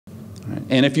Right?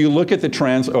 And if you look at the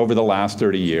trends over the last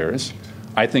 30 years,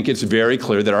 I think it's very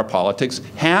clear that our politics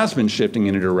has been shifting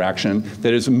in a direction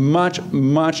that is much,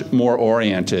 much more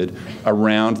oriented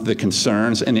around the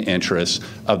concerns and the interests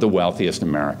of the wealthiest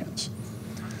Americans.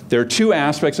 There are two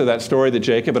aspects of that story that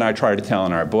Jacob and I try to tell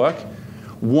in our book.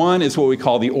 One is what we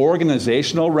call the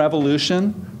organizational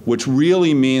revolution, which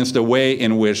really means the way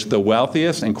in which the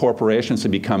wealthiest and corporations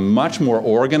have become much more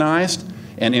organized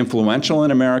and influential in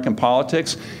American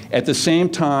politics, at the same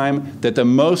time that the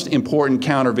most important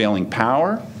countervailing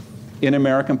power in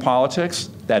American politics,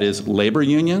 that is labor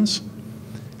unions,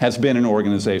 has been in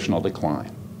organizational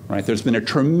decline. Right? There's been a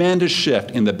tremendous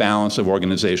shift in the balance of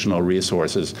organizational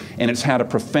resources, and it's had a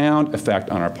profound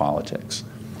effect on our politics.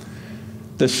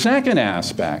 The second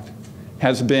aspect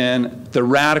has been the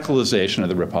radicalization of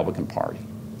the Republican Party.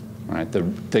 Right,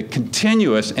 the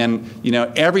continuous, and you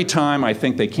know, every time I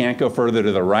think they can't go further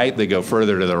to the right, they go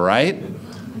further to the right.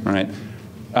 Right?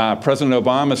 President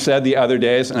Obama said the other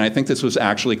days, and I think this was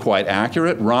actually quite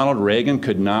accurate, Ronald Reagan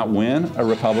could not win a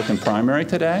Republican primary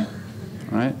today,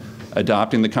 right?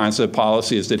 Adopting the kinds of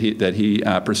policies that he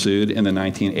pursued in the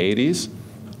 1980s.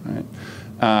 Right?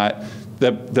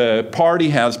 The party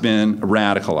has been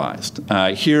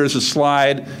radicalized. Here's a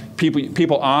slide.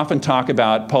 People often talk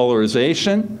about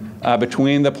polarization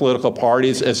between the political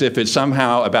parties as if it's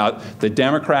somehow about the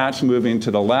Democrats moving to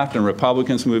the left and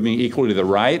Republicans moving equally to the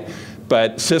right.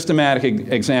 But systematic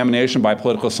examination by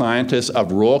political scientists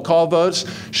of roll call votes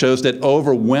shows that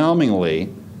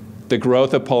overwhelmingly the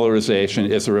growth of polarization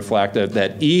is a reflective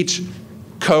that each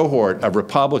cohort of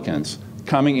Republicans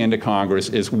coming into Congress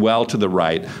is well to the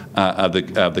right of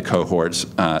the cohorts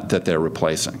that they're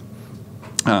replacing.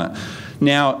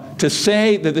 Now, to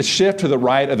say that the shift to the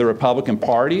right of the Republican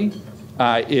Party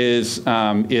is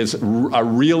a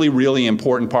really, really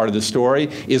important part of the story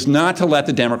is not to let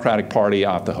the Democratic Party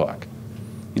off the hook.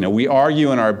 You know, we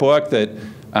argue in our book that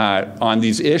on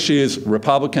these issues,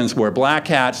 Republicans wear black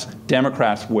hats,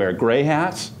 Democrats wear gray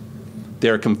hats.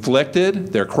 They're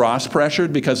conflicted, they're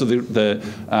cross-pressured because of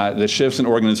the shifts in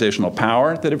organizational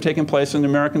power that have taken place in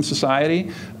American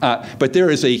society. But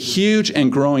there is a huge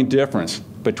and growing difference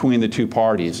between the two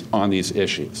parties on these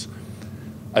issues.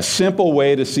 A simple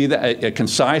way to see that, a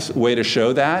concise way to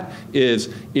show that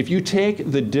is if you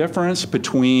take the difference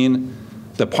between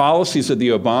the policies that the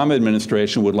Obama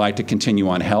administration would like to continue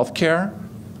on health care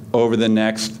over the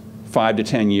next 5 to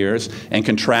 10 years and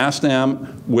contrast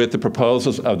them with the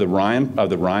proposals of the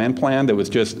Ryan plan that was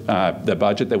just the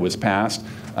budget that was passed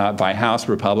by House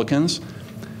Republicans,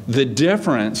 the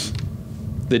difference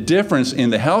in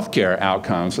the health care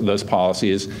outcomes of those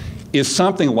policies is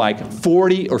something like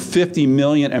 40 or 50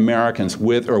 million Americans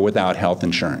with or without health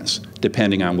insurance,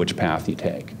 depending on which path you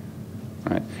take.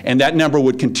 Right? And that number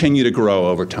would continue to grow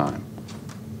over time.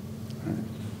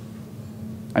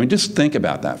 I mean, just think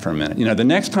about that for a minute. You know, the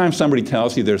next time somebody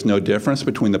tells you there's no difference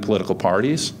between the political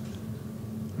parties,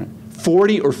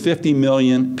 40 or 50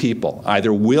 million people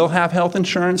either will have health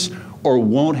insurance or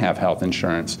won't have health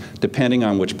insurance, depending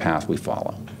on which path we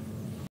follow.